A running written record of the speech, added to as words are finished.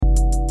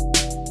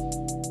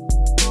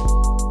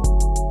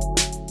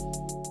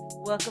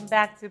welcome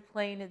back to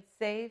Playing It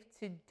Safe.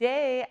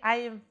 Today I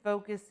am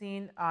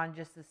focusing on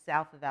just the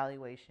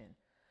self-evaluation.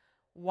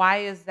 Why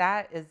is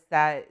that? It's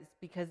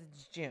because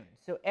it's June.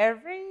 So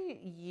every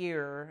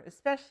year,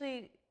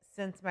 especially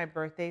since my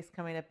birthday is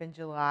coming up in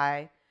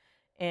July,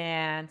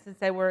 and since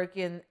I work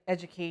in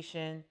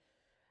education,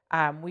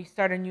 we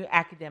start a new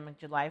academic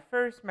July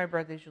 1st. My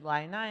birthday is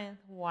July 9th.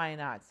 Why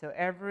not? So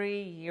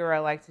every year I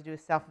like to do a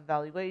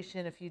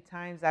self-evaluation a few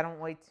times. I don't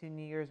wait to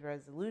New Year's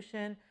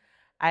resolution.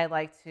 I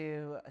like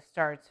to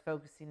start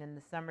focusing in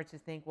the summer to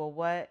think, well,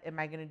 what am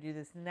I going to do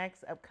this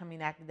next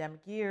upcoming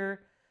academic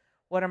year?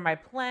 What are my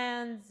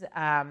plans?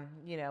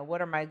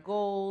 What are my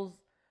goals,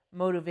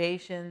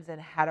 motivations, and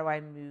how do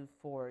I move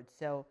forward?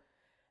 So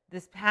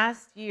this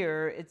past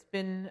year, it's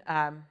been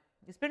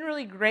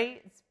really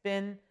great. It's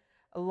been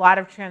a lot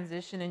of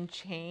transition and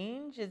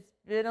change. It's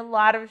been a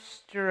lot of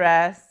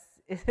stress.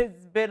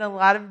 It's been a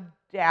lot of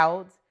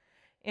doubt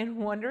and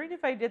wondering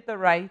if I did the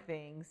right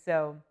thing.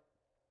 So,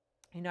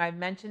 I've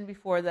mentioned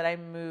before that I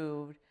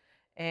moved,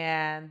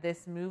 and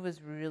this move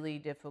was really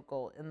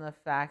difficult in the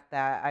fact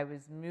that I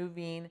was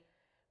moving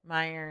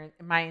my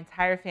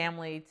entire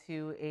family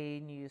to a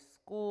new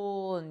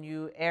school, a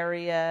new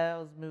area. I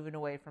was moving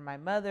away from my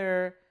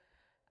mother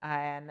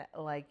and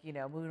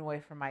moving away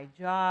from my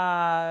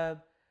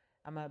job.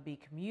 I'm going to be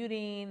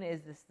commuting.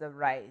 Is this the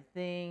right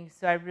thing?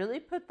 So I really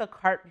put the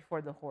cart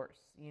before the horse,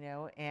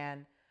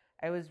 and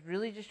I was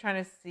really just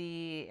trying to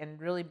see and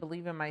really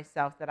believe in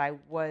myself that I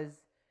was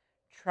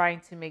trying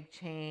to make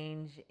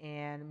change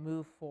and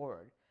move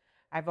forward.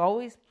 I've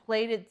always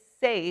played it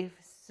safe,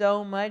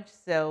 so much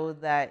so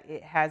that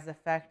it has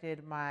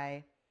affected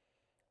my,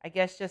 I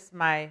guess just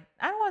my,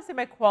 I don't want to say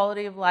my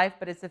quality of life,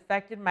 but it's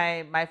affected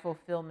my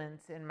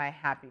fulfillment and my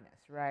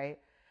happiness, right?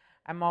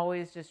 I'm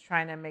always just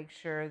trying to make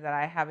sure that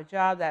I have a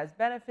job that has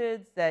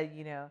benefits, that,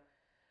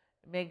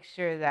 make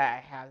sure that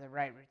I have the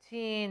right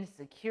routine,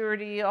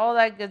 security, all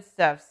that good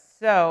stuff.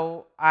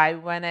 So I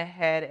went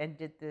ahead and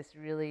did this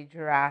really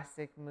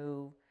drastic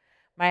move.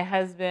 My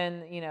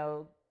husband,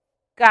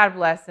 God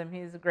bless him,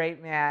 he's a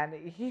great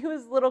man. He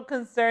was a little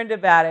concerned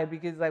about it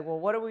because, like, well,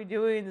 what are we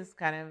doing? This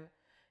kind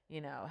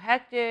of,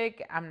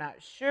 hectic. I'm not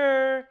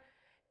sure.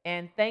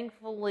 And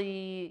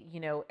thankfully,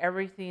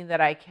 everything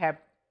that I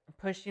kept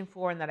pushing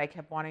for and that I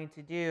kept wanting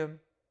to do,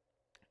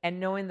 and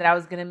knowing that I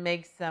was going to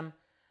make some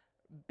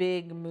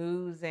big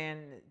moves and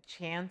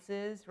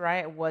chances,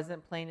 right? I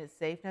wasn't playing it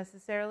safe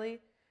necessarily.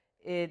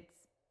 It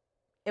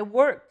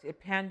worked. It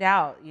panned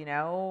out,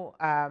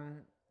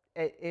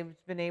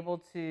 It's been able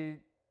to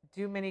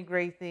do many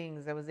great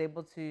things.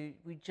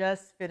 We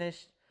just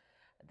finished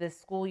this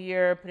school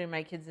year, putting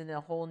my kids in a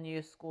whole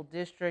new school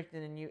district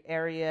in a new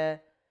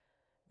area.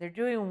 They're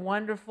doing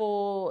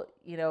wonderful.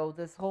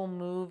 This whole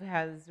move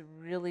has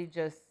really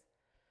just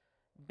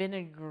been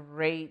a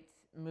great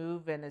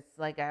move, and it's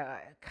like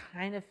I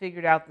kind of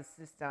figured out the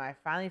system. I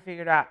finally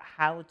figured out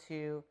how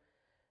to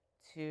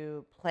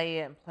play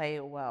it and play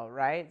it well,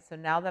 right? So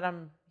now that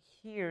I'm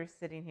here,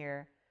 sitting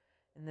here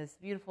in this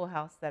beautiful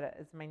house that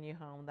is my new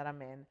home that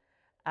I'm in,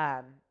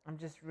 I'm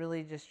just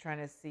really just trying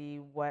to see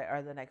what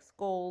are the next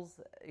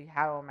goals,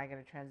 how am I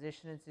going to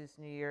transition into this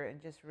new year,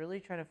 and just really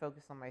trying to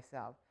focus on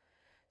myself.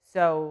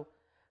 So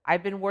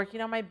I've been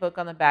working on my book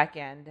on the back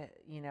end.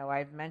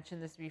 I've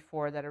mentioned this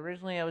before that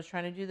originally I was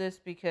trying to do this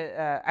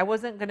because I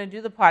wasn't going to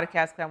do the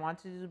podcast because I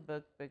wanted to do the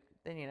book, but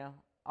then,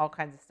 all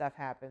kinds of stuff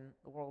happened.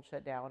 The world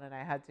shut down, and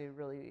I had to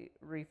really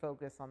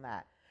refocus on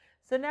that.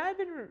 So now I've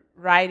been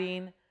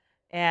writing,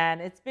 and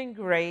it's been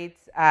great.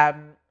 I've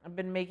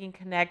been making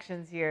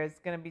connections here. It's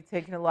going to be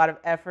taking a lot of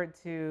effort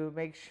to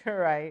make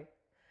sure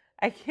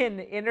I can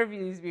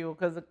interview these people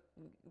because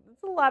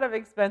it's a lot of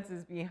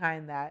expenses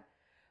behind that.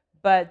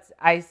 But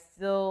I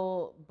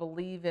still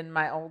believe in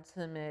my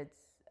ultimate,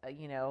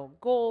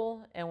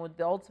 goal. And what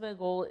the ultimate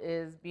goal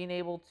is being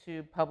able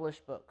to publish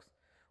books,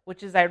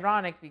 which is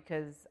ironic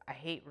because I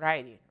hate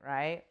writing,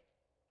 right?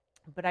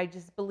 But I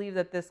just believe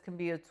that this can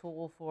be a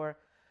tool for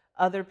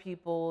other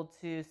people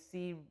to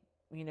see,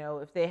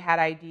 if they had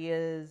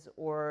ideas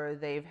or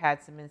they've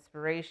had some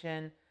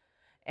inspiration,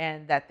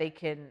 and that they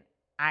can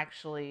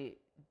actually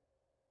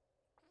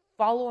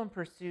follow and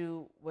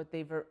pursue what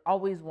they've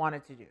always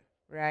wanted to do,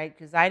 right?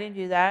 Because I didn't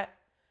do that.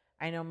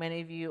 I know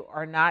many of you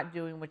are not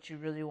doing what you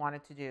really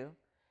wanted to do,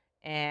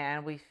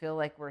 and we feel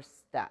like we're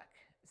stuck.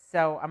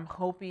 So I'm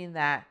hoping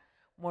that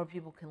more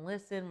people can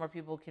listen, more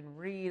people can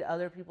read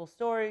other people's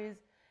stories,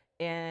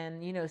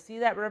 and see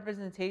that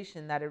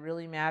representation, that it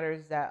really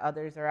matters, that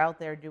others are out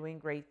there doing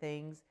great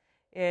things,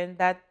 and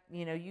that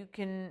you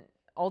can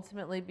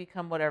ultimately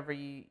become whatever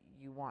you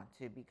want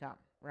to become,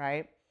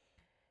 right?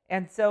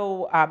 And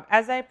so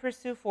as I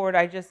pursue forward,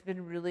 I've just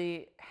been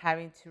really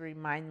having to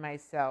remind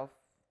myself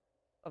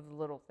of the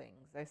little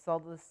things. I saw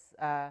this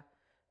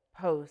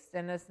post,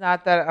 and it's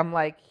not that I'm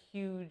like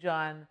huge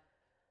on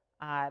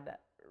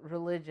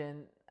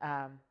religion,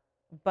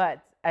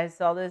 but I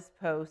saw this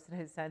post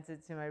and I sent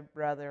it to my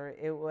brother.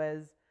 It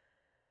was,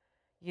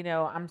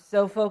 I'm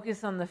so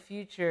focused on the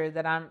future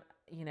that I'm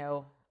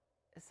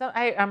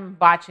I'm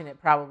botching it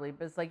probably,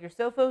 but it's like you're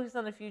so focused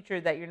on the future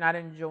that you're not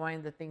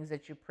enjoying the things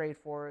that you prayed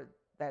for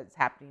that's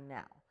happening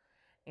now.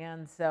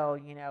 And so,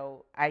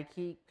 I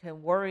keep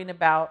worrying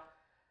about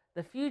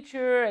the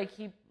future. I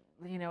keep,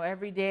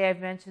 every day,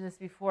 I've mentioned this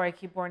before, I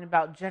keep worrying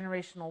about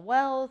generational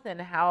wealth and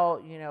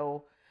how,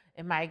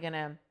 am I going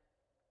to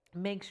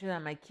make sure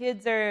that my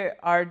kids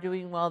are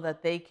doing well,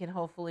 that they can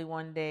hopefully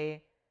one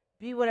day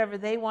be whatever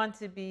they want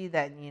to be,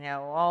 that,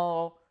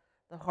 all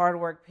the hard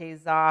work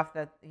pays off,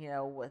 that,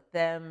 with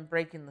them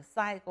breaking the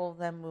cycle,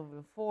 them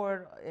moving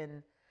forward.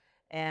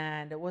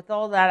 And with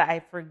all that, I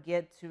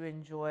forget to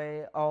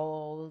enjoy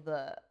all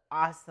the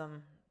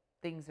awesome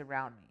things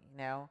around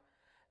me.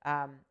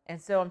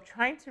 And so I'm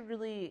trying to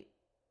really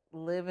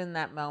live in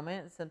that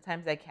moment.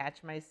 Sometimes I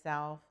catch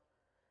myself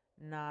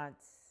not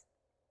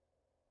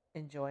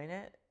enjoying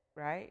it,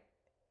 right?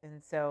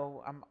 And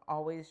so I'm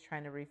always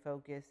trying to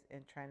refocus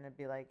and trying to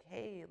be like,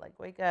 hey, like,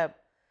 wake up,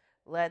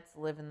 let's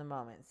live in the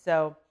moment.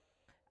 So,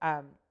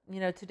 um,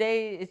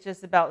 today it's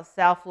just about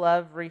self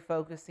love,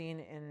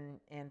 refocusing,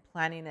 and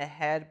planning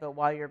ahead. But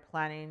while you're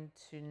planning,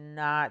 to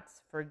not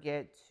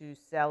forget to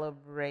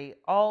celebrate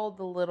all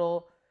the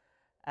little,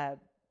 uh,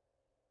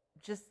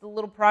 just the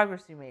little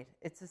progress you made.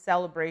 It's a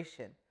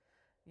celebration.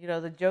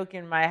 The joke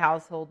in my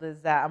household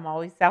is that I'm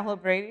always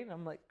celebrating.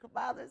 I'm like, come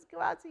on, let's go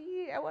out to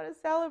eat. I want to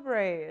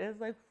celebrate. And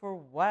it's like, for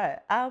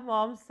what?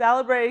 I'm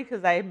celebrating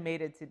because I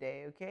made it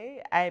today,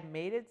 okay? I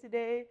made it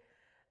today.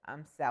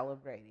 I'm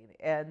celebrating.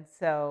 And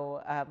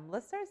so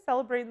let's start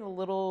celebrating the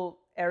little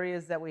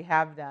areas that we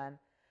have done,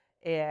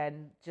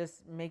 and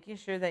just making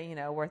sure that,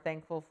 we're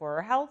thankful for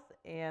our health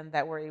and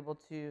that we're able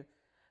to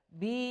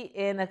be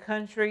in a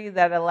country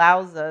that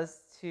allows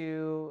us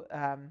to,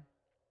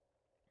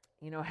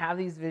 have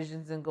these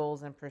visions and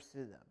goals and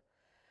pursue them.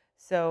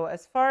 So,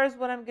 as far as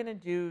what I'm going to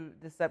do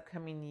this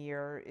upcoming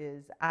year,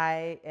 is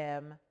I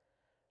am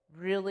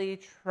really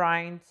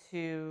trying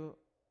to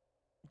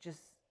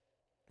just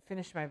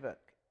finish my book.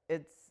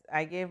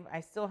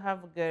 I still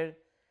have a good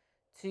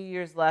 2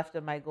 years left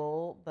of my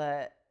goal,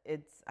 but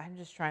I'm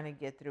just trying to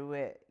get through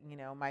it.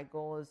 My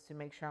goal is to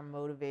make sure I'm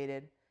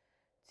motivated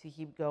to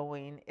keep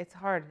going. It's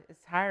hard.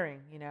 It's tiring.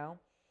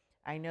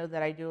 I know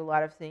that I do a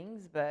lot of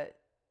things, but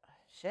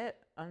shit,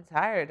 I'm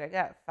tired. I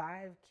got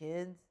 5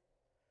 kids.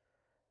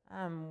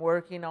 I'm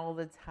working all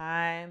the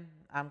time.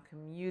 I'm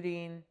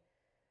commuting,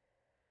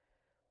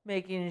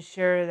 making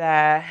sure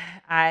that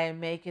I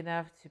make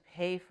enough to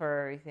pay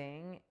for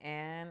everything,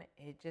 and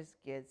it just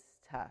gets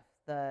tough.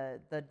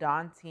 The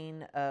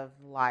daunting of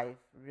life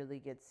really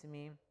gets to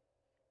me,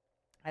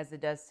 as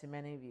it does to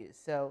many of you.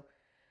 So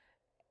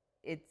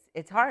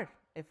it's hard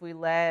if we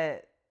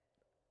let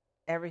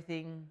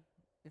everything,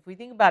 if we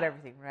think about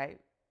everything, right?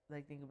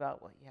 Like, think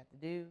about what you have to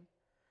do.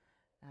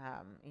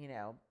 Um, you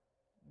know,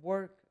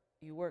 work.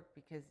 You work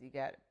because you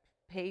got to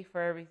pay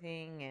for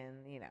everything, and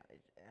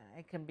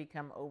it can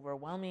become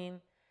overwhelming.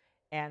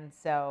 And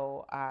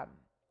so,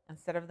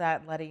 instead of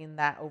letting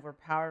that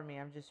overpower me,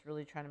 I'm just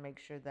really trying to make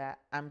sure that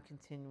I'm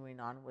continuing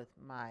on with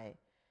my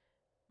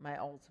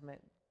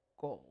ultimate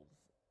goals,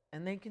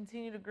 and they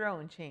continue to grow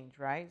and change,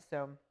 right?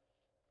 So,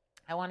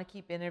 I want to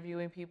keep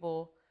interviewing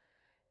people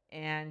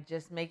and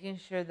just making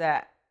sure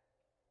that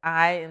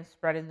I am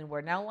spreading the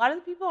word. Now, a lot of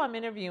the people I'm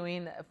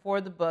interviewing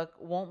for the book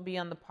won't be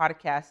on the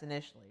podcast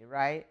initially,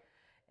 right?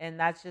 And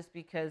that's just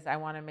because I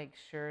want to make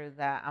sure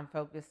that I'm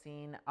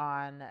focusing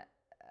on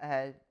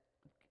uh,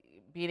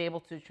 being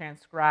able to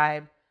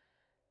transcribe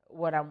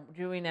what I'm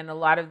doing. And a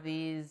lot of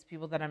these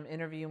people that I'm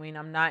interviewing,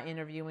 I'm not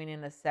interviewing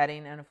in a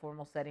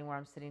formal setting where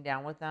I'm sitting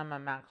down with them.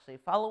 I'm actually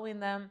following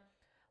them,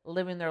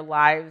 living their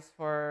lives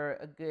for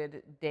a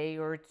good day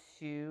or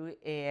two,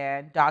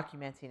 and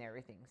documenting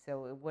everything.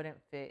 So it wouldn't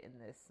fit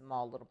in this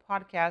small little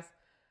podcast.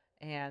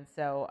 And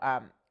so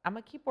I'm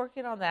going to keep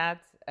working on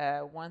that.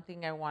 One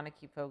thing I want to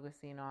keep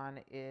focusing on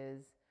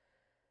is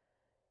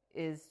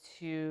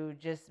to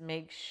just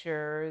make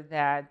sure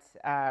that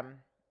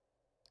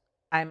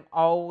I'm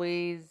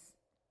always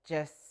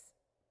just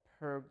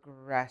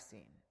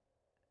progressing,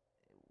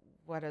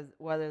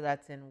 whether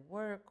that's in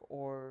work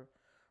or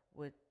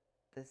with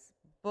this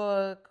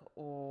book,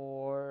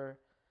 or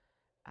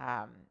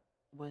um,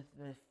 with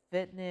the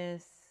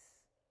fitness,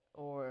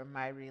 or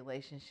my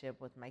relationship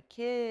with my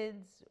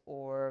kids,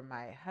 or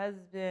my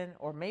husband,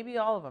 or maybe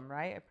all of them,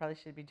 right? I probably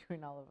should be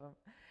doing all of them.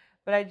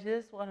 But I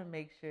just want to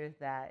make sure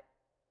that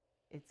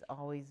it's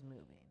always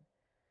moving.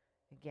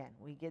 Again,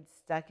 we get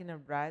stuck in a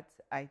rut.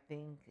 I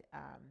think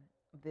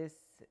this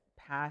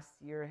past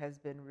year has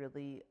been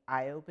really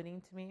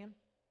eye-opening to me.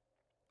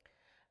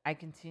 I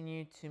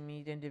continue to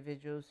meet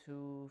individuals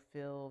who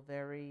feel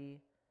very,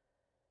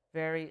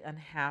 very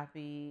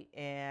unhappy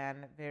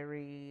and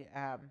very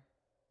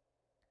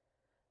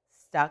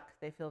stuck.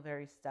 They feel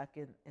very stuck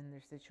in their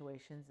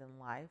situations in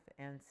life.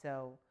 And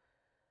so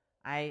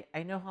I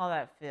know how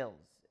that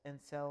feels. And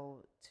so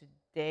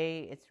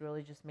today it's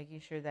really just making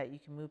sure that you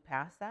can move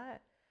past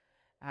that.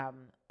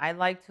 I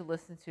like to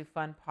listen to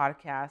fun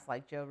podcasts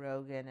like Joe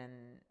Rogan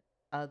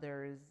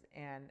others,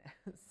 and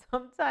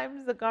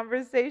sometimes the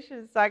conversation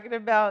is talking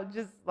about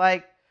just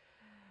like,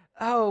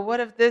 oh, what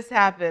if this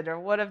happened, or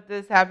what if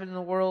this happened in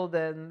the world,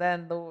 and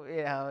then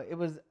it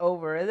was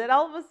over, and then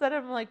all of a sudden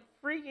I'm like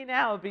freaking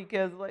out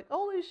because like,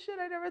 holy shit,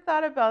 I never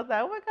thought about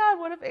that. Oh my god,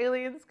 what if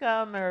aliens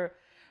come, or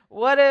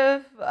what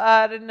if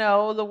I don't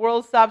know, the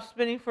world stops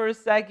spinning for a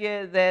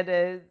second,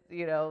 then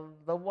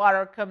the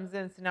water comes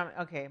in, tsunami.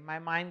 Okay, my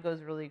mind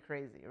goes really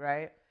crazy,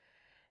 right?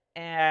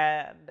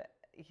 And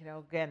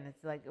again,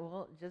 it's like,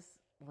 well, just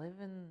live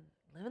in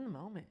live in the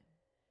moment.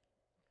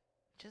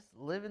 Just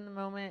live in the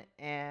moment.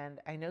 And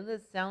I know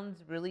this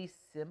sounds really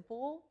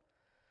simple,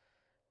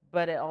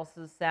 but it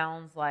also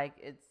sounds like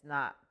it's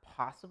not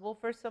possible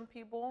for some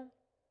people,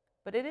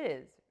 but it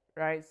is,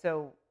 right?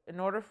 So, in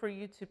order for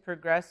you to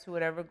progress to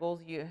whatever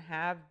goals you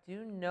have,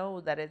 do know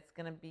that it's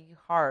going to be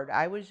hard.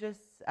 I was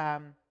just,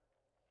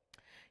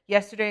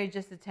 yesterday, I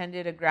just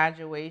attended a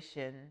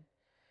graduation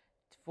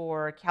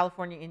for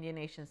California Indian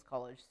Nations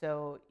College.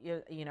 So,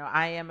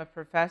 I am a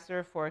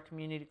professor for a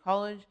community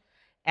college.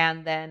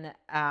 And then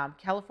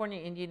California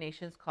Indian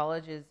Nations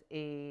College is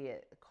a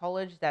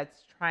college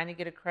that's trying to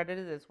get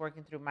accredited, that's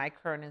working through my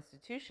current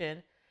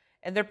institution.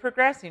 And they're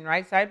progressing,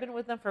 right? So I've been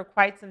with them for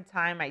quite some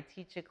time. I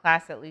teach a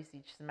class at least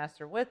each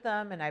semester with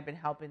them, and I've been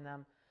helping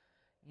them,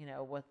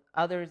 with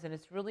others. And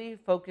it's really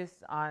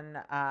focused on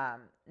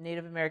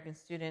Native American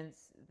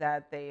students,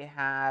 that they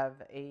have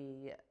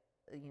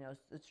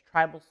it's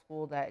tribal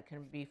school that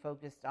can be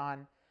focused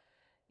on,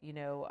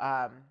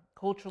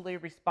 culturally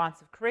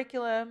responsive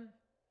curriculum,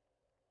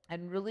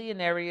 and really an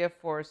area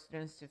for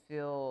students to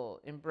feel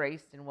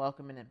embraced and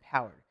welcome and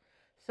empowered.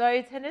 So I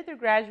attended their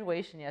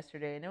graduation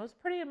yesterday, and it was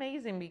pretty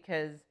amazing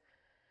because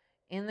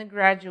in the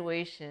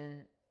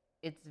graduation,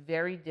 it's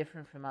very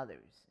different from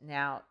others.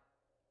 Now,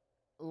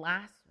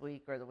 last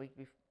week or the week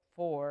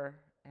before,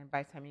 and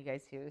by the time you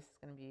guys hear this, it's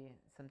going to be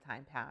some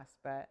time past,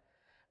 but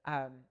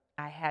um,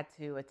 I had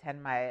to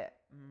attend my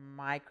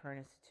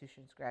current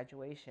institution's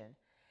graduation,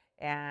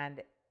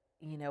 and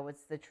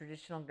it's the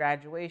traditional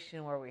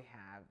graduation where we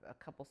have a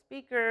couple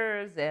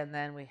speakers, and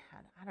then we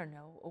had, I don't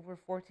know, over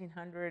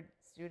 1,400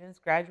 students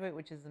graduate,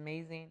 which is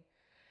amazing.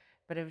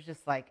 But it was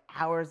just like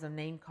hours of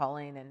name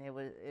calling, and it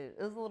was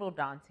a little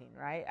daunting,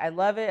 right? I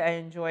love it, I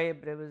enjoy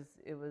it, but it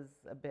was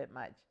a bit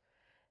much.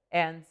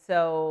 And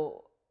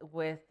so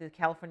with the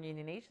California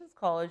Indian Nations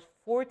College,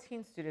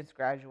 14 students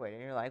graduated.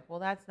 And you're like, well,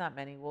 that's not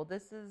many. Well,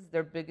 this is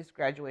their biggest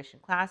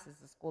graduation class.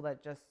 It's a school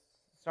that just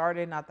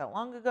started not that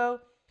long ago.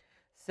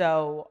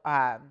 So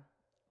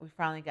we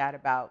finally got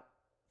about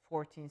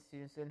 14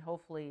 students, and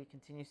hopefully it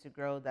continues to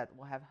grow, that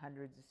we'll have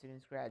hundreds of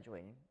students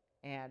graduating.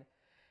 And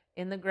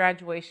in the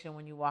graduation,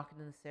 when you walk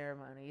into the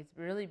ceremony, it's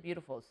really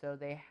beautiful. So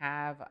they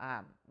have,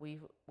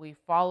 we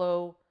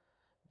follow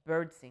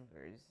bird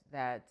singers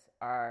that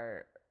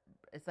are,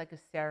 it's like a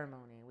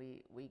ceremony.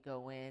 We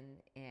go in,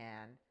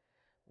 and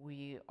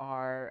we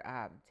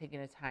are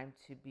taking a time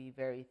to be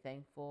very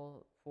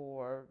thankful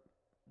for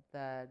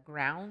the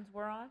grounds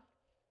we're on.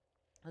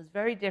 It's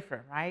very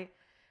different, right?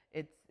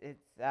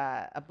 It's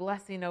a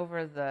blessing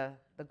over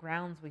the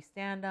grounds we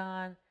stand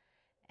on,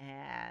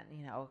 and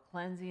a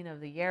cleansing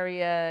of the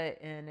area,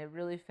 and it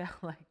really felt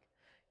like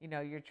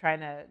you're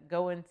trying to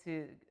go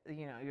into,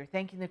 you're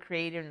thanking the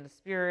Creator and the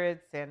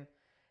spirits, and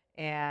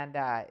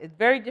it's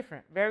very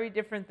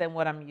different than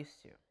what I'm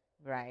used to,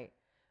 right?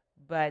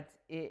 But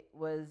it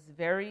was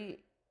very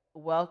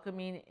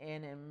welcoming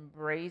and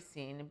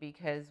embracing,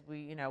 because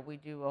we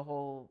do a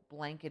whole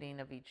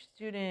blanketing of each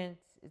student.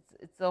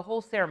 It's a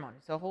whole ceremony,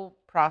 it's a whole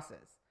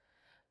process.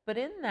 But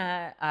in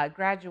that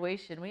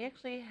graduation, we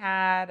actually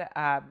had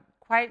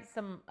quite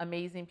some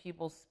amazing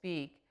people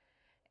speak,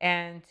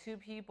 and two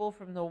people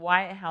from the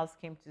White House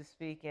came to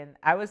speak, and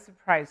I was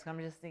surprised. I'm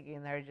just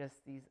thinking they're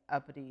just these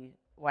uppity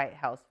White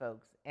House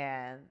folks,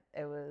 and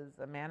it was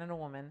a man and a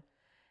woman,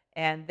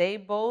 and they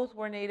both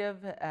were Native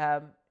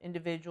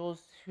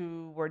individuals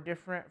who were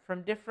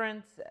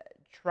different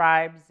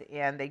tribes,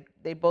 and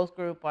they both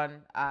grew up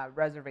on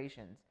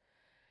reservations.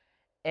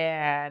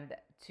 And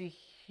to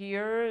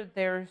hear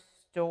their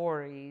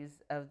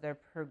stories of their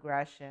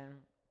progression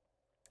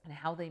and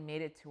how they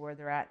made it to where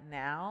they're at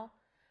now,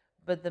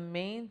 but the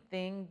main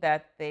thing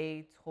that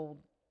they told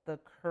the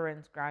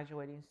current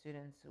graduating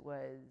students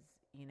was,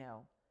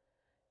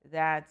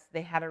 that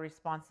they had a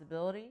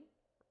responsibility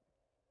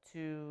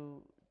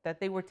to, that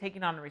they were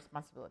taking on a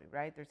responsibility,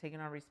 right? They're taking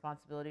on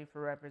responsibility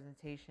for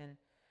representation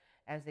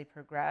as they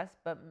progress,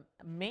 but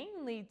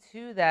mainly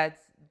too, that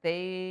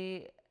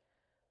they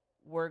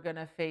were going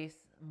to face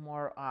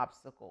more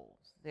obstacles.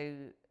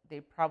 They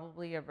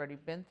probably have already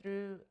been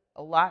through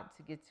a lot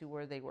to get to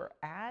where they were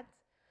at,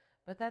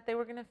 but that they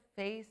were going to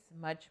face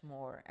much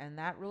more. And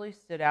that really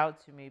stood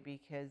out to me,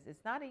 because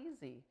it's not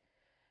easy.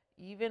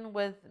 Even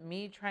with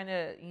me trying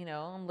to,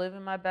 I'm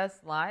living my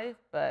best life,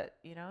 but,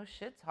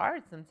 shit's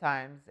hard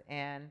sometimes.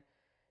 And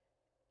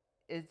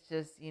it's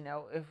just,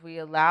 if we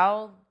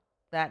allow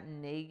that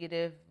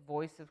negative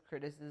voice of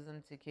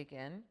criticism to kick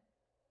in,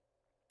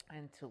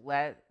 and to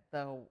let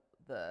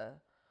the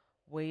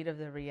weight of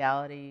the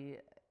reality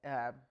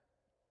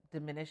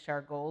diminish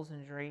our goals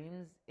and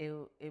dreams,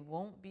 it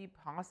won't be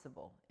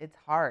possible. It's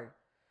hard.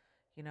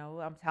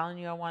 I'm telling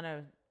you, I want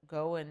to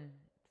go and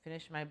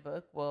finish my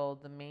book. Well,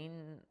 the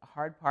main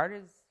hard part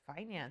is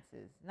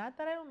finances. Not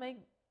that I don't make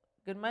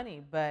good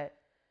money, but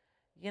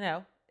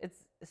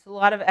it's a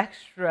lot of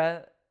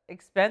extra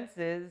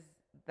expenses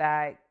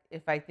that,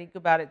 if I think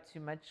about it too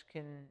much,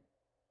 can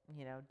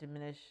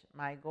diminish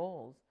my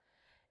goals.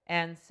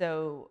 And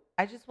so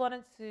I just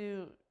wanted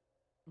to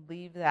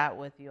leave that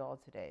with you all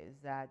today, is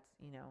that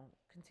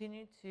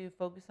continue to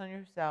focus on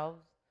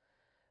yourselves,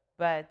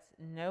 but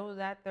know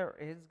that there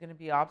is going to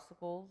be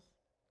obstacles.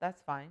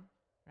 That's fine,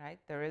 right?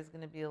 There is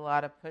going to be a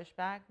lot of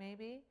pushback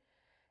maybe,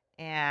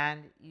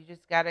 and you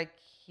just got to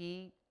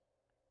keep,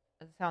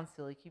 it sounds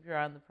silly, keep your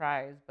eye on the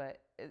prize,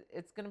 but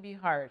it's going to be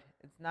hard.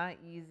 It's not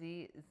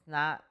easy. It's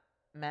not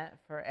meant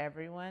for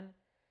everyone.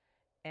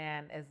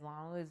 And as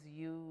long as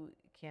you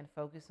can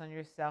focus on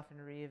yourself and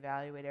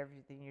reevaluate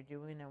everything you're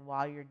doing, and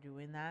while you're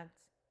doing that,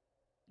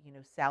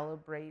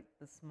 celebrate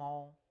the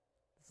small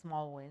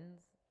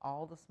wins.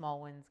 All the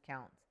small wins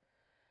count.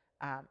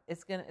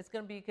 It's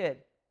gonna be good.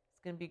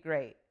 It's gonna be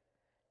great.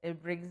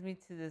 It brings me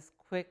to this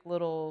quick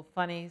little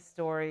funny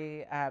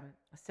story.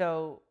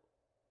 So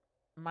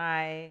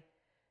my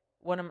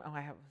one of my,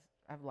 I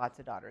have lots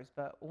of daughters,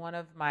 but one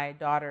of my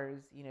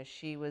daughters,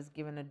 she was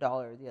given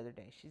 $1 the other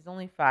day. She's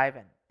only 5,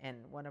 and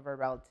one of our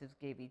relatives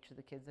gave each of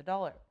the kids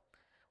 $1.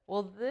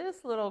 Well,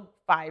 this little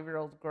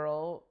 5-year-old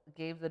girl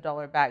gave the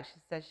 $1 back. She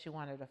said she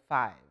wanted a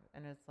 5.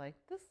 And it's like,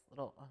 this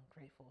little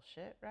ungrateful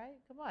shit, right?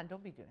 Come on,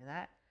 don't be doing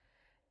that.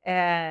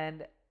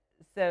 And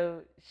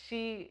so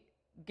she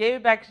gave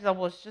it back. She said,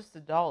 well, it's just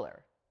 $1.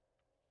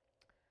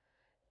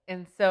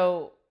 And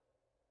so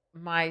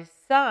my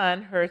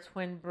son, her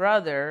twin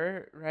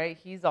brother, right?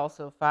 He's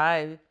also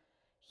 5.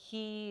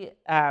 He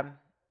had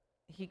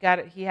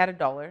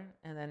 $1,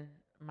 and then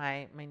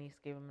my niece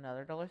gave him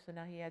another $1, so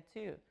now he had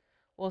 2.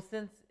 Well,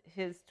 since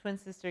his twin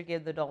sister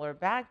gave the $1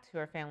 back to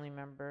our family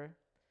member,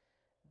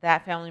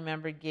 that family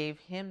member gave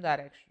him that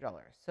extra $1.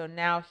 So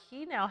now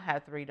he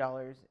had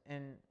 $3,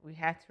 and we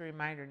had to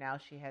remind her now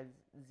she has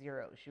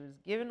 0. She was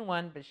given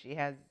 1, but she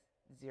has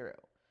 0.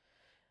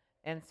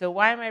 And so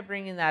why am I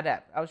bringing that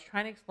up? I was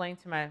trying to explain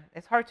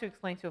it's hard to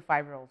explain to a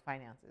 5-year-old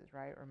finances,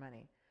 right, or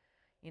money.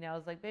 I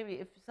was like, baby,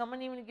 if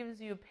someone even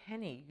gives you a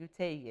penny, you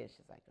take it.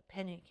 She's like, a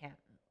penny can't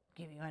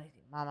give you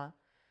anything, mama.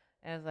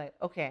 And I was like,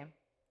 okay,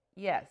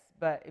 yes,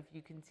 but if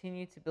you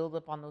continue to build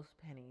up on those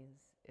pennies,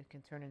 it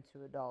can turn into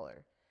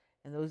 $1.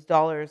 And those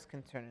dollars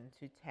can turn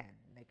into 10.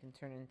 They can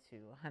turn into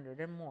 100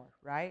 and more,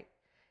 right?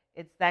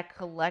 It's that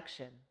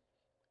collection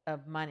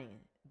of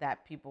money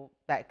that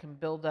can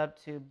build up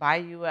to buy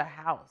you a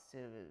house, to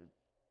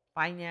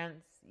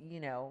finance,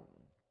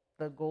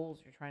 the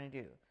goals you're trying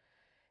to do.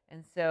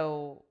 And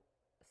so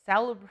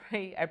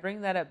celebrate. I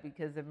bring that up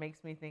because it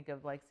makes me think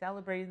of like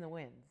celebrating the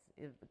wins.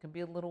 It can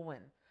be a little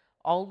win.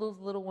 All those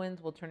little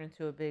wins will turn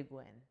into a big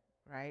win,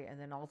 right? And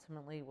then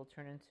ultimately will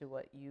turn into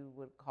what you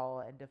would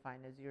call and define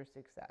as your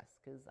success.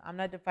 Because I'm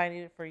not defining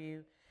it for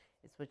you.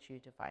 It's what you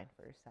define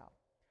for yourself.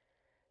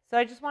 So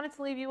I just wanted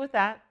to leave you with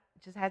that.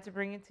 Just had to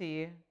bring it to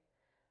you.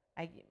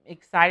 I'm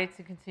excited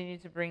to continue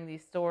to bring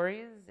these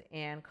stories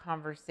and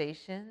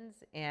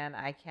conversations, and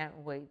I can't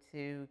wait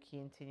to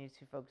continue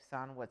to focus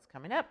on what's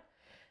coming up.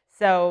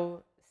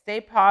 So stay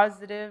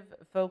positive,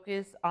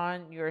 focus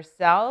on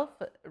yourself,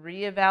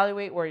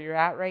 reevaluate where you're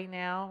at right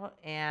now,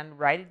 and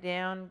write it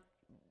down.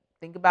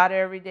 Think about it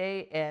every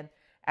day, and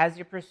as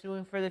you're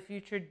pursuing for the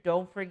future,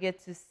 don't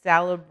forget to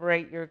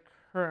celebrate your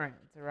current,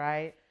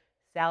 right?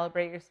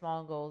 Celebrate your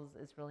small goals.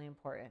 It's really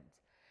important.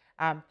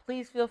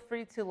 Please feel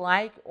free to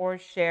like or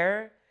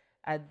share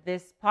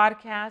this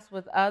podcast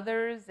with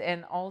others.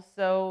 And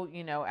also,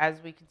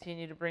 as we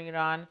continue to bring it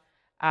on,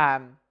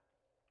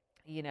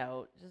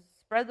 just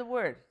spread the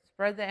word,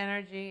 spread the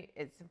energy.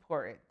 It's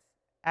important.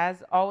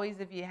 As always,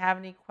 if you have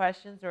any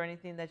questions or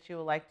anything that you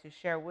would like to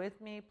share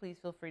with me, please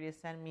feel free to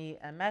send me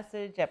a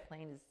message at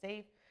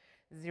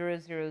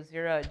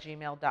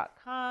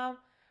plainissafe000@gmail.com,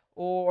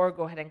 or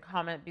go ahead and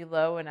comment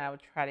below, and I will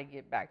try to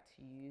get back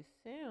to you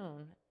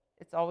soon.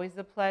 It's always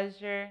a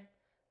pleasure.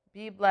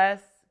 Be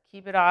blessed.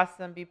 Keep it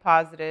awesome. Be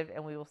positive.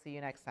 And we will see you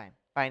next time.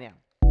 Bye now.